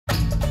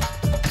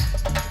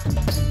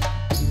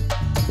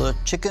So the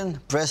chicken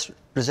breast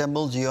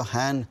resembles your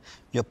hand,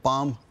 your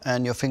palm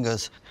and your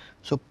fingers.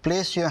 So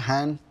place your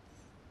hand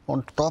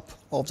on top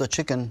of the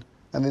chicken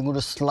and we're going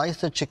to slice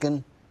the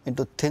chicken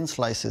into thin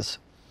slices.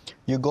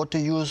 You got to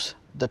use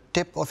the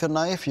tip of your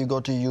knife, you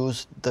got to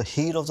use the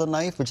heel of the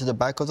knife, which is the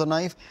back of the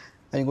knife,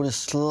 and you're going to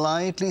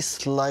slightly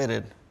slide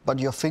it. But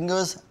your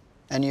fingers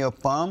and your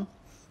palm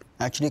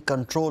actually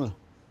control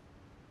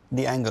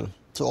the angle.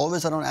 So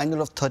always around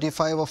angle of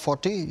 35 or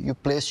 40, you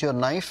place your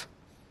knife,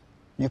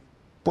 you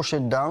push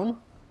it down,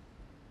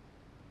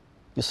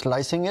 you're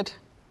slicing it,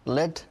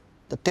 let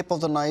the tip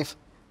of the knife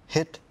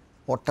hit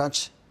or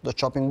touch the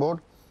chopping board,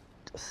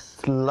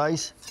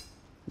 slice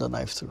the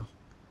knife through.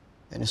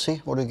 And you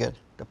see what you get?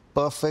 The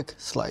perfect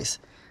slice.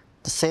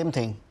 The same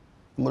thing.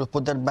 I'm going to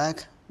put that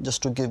back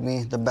just to give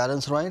me the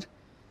balance right.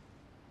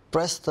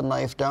 Press the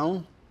knife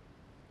down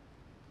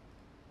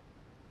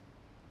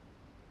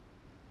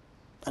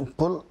and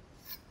pull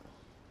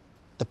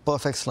the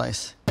perfect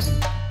slice.